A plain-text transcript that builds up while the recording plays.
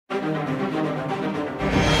High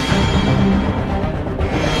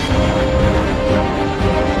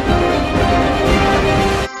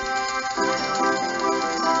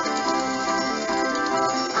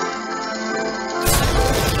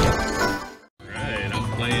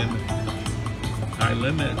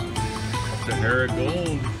limit, Sahara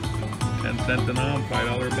Gold, 10 cent and on,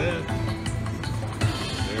 $5 bet.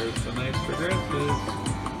 There's some nice progressive.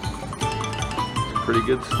 Pretty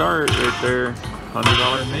good start right there.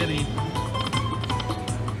 $100 mini.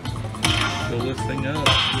 Fill this thing up.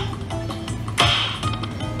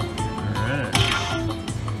 Alright.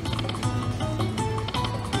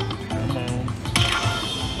 Come on.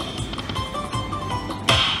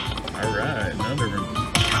 Alright,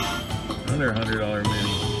 another $100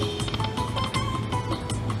 mini.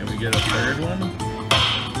 Can we get a third one?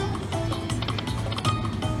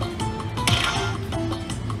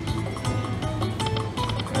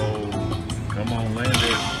 Oh, come on, land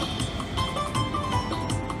it.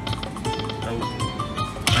 Oh,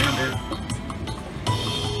 land it.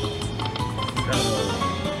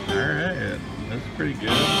 Oh, alright, that's pretty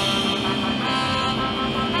good.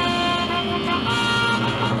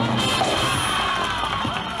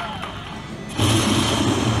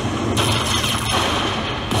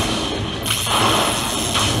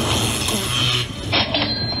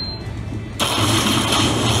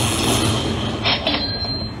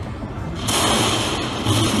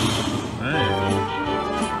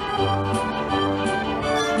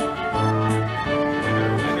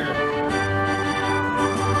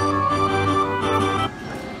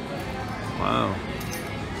 Wow.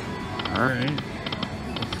 Alright.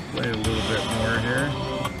 Let's play a little bit more here.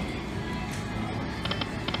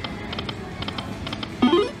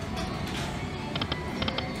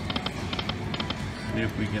 See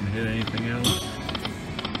if we can hit anything else.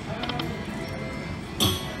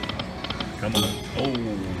 Come on. Oh.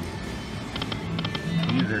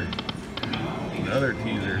 Teaser. Another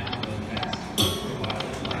teaser.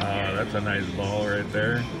 Ah, that's a nice ball right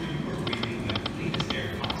there.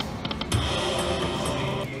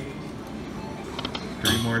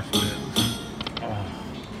 Three more spins. Oh.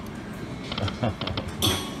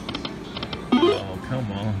 Oh,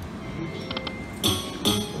 come on.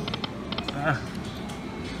 Ah.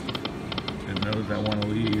 It knows I want to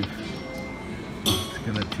leave. It's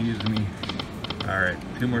gonna tease me. Alright,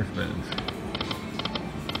 2 more spins.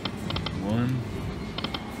 1,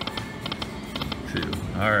 2.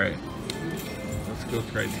 Alright. Let's go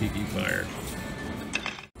try Tiki Fire.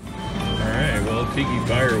 Alright, well, Tiki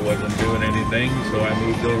Fire wasn't doing anything, so I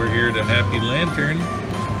moved over here to Happy Lantern.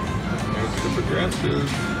 There's the progressive.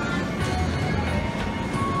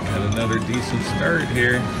 Got another decent start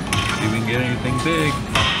here. See if we can get anything big.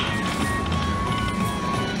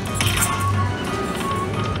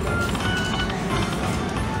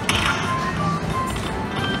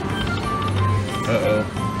 Uh-oh.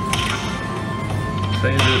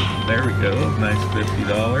 Save it. There we go. Nice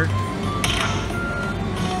 $50.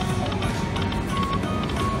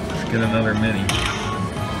 Let's get another mini.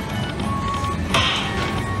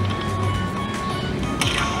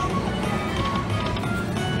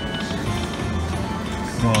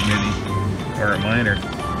 Small mini. Or a minor.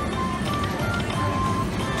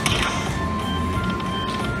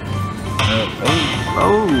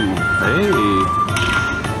 Oh, hey.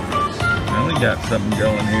 Now we got something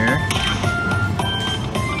going here.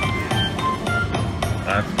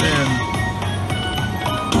 Last spin.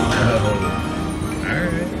 Oh,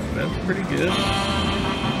 alright, that's pretty good.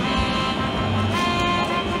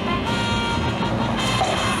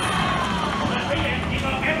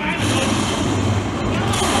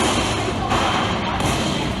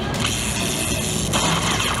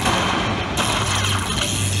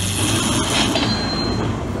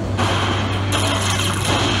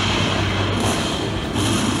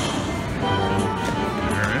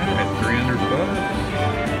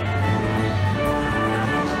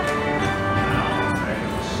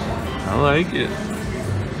 I like it.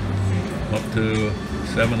 Up to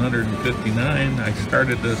 759. I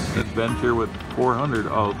started this adventure with 400.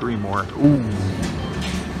 Oh, 3 more. Ooh.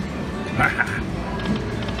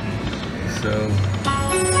 So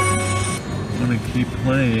I'm gonna keep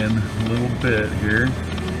playing a little bit here.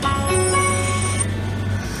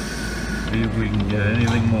 See if we can get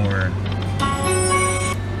anything more.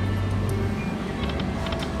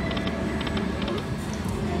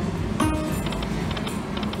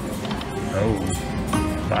 Oh,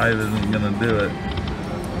 5 isn't gonna do it.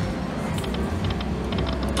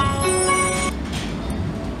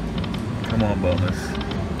 Come on, bonus.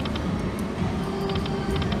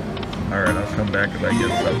 Alright, I'll come back if I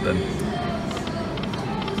get something.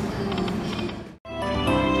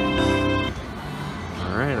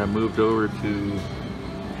 I moved over to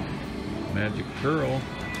Magic Pearl.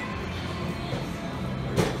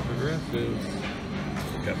 Progressives.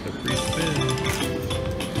 Got the free spin.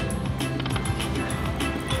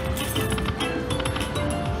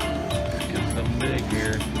 Let's get some big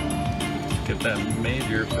here. Get that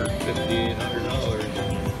major for $5,800.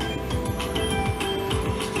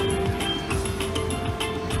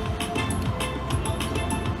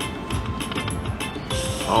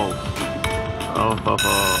 Oh,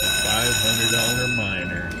 $500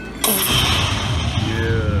 minor.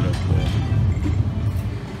 Beautiful.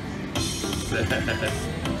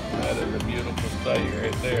 That is a beautiful sight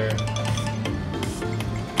right there.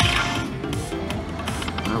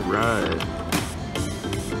 All right.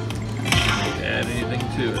 Add anything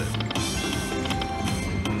to it?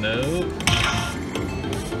 Nope.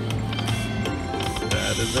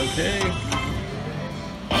 That is okay.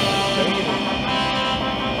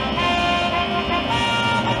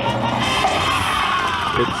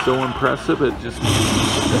 It's so impressive, it just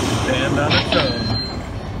needs to stand on its own.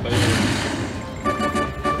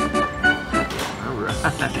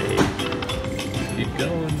 Alright. Keep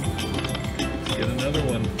going. Let's get another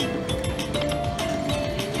one.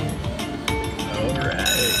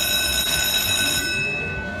 Alright.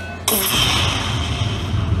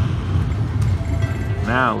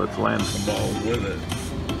 Now let's land some balls with it.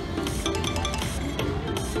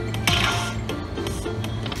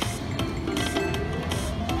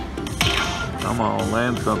 Come on,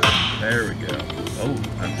 land something. There we go. Oh,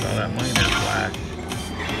 I saw that miner flash.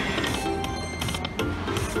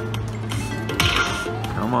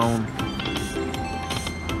 Come on.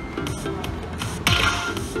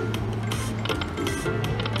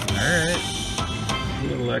 Alright. A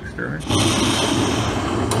little extra.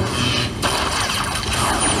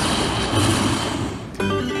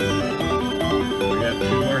 We got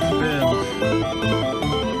 2 more spins.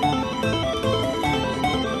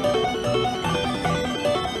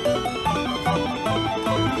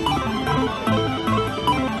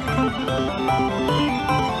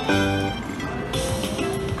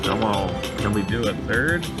 Come on, can we do a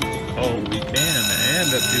third? Oh, we can,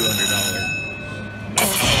 and a $200.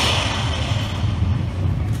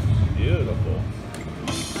 Beautiful.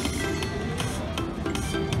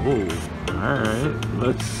 Oh, all right,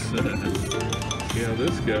 let's see how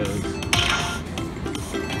this goes.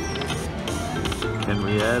 Can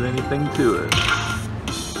we add anything to it?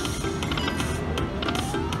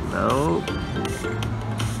 Nope.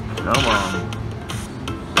 Come on.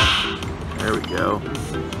 There we go.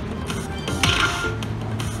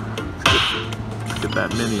 Let's get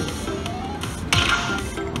that mini.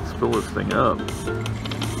 Let's fill this thing up. I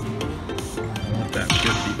want that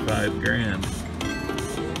 55 grand.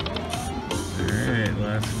 Alright,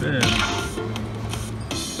 last spin.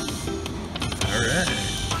 Alright.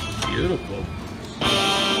 Beautiful.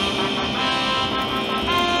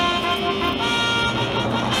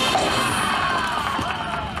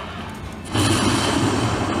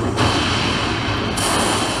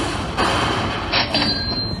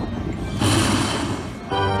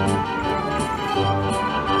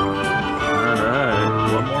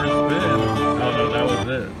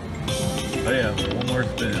 Oh yeah, one more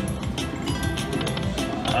spin.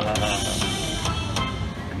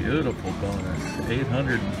 Beautiful bonus.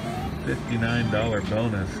 $859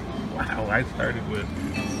 bonus. Wow, I started with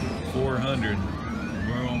 $400.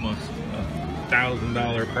 We're almost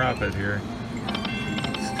 $1,000 profit here.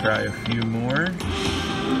 Let's try a few more.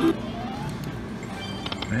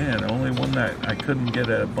 Man, only one that I couldn't get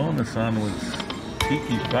a bonus on was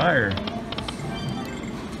Tiki Fire.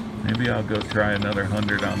 Maybe I'll go try another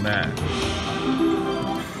 100 on that.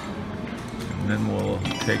 And then we'll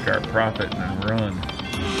take our profit and run.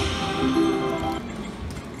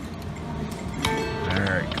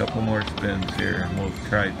 Alright, couple more spins here. And we'll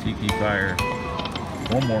try Tiki Fire.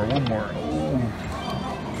 One more. Oh.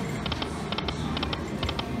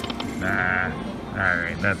 Nah.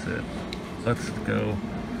 Alright, that's it. Let's go.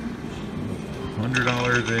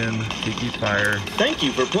 $100 in Tiki Fire. Thank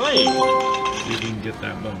you for playing. See if we can get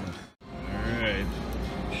that bonus. Alright.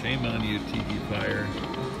 Shame on you, Tiki Fire.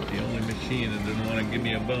 The only machine that didn't want to give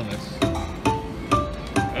me a bonus.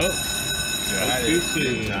 Oh! Got too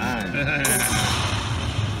soon.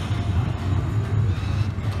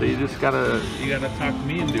 So you just gotta talk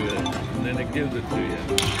me into it, and then it gives it to you.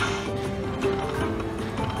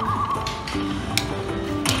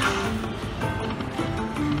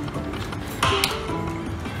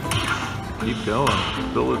 Keep going.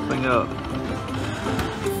 Fill this thing up.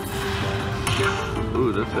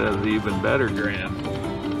 Ooh, this has even better grand.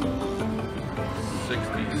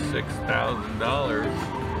 $66,000.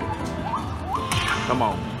 Come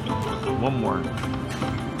on. One more.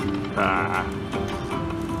 Ah.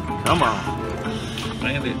 Come on.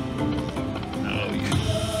 Land it. Oh, you.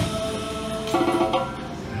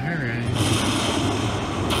 Alright.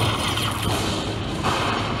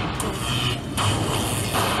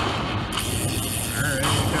 Alright,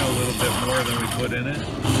 got a little bit more than we put in it.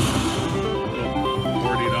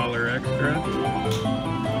 $40 extra.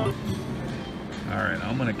 Alright,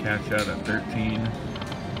 I'm gonna cash out at 13.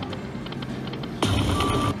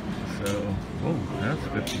 So, oh, that's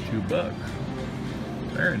 52 bucks.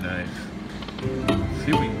 Very nice. Let's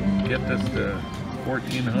see if we can get this to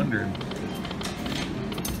 1400.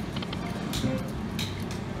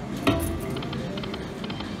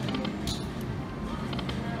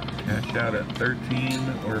 Cash out at 13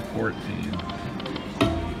 or 14.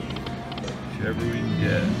 Whichever we can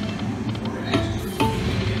get.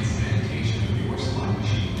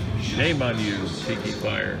 Shame on you, Tiki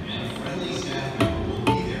Fire.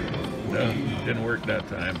 No, didn't work that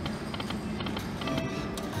time.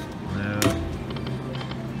 No.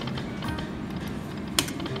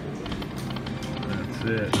 That's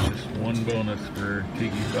it. Just one bonus for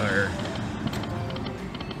Tiki Fire.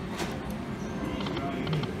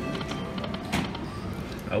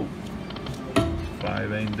 Oh.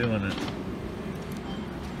 5 ain't doing it.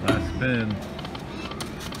 Last spin.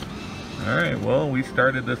 Alright, well, we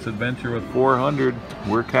started this adventure with 400.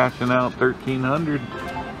 We're cashing out 1300.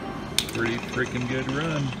 Pretty freaking good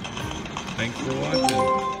run. Thanks for watching.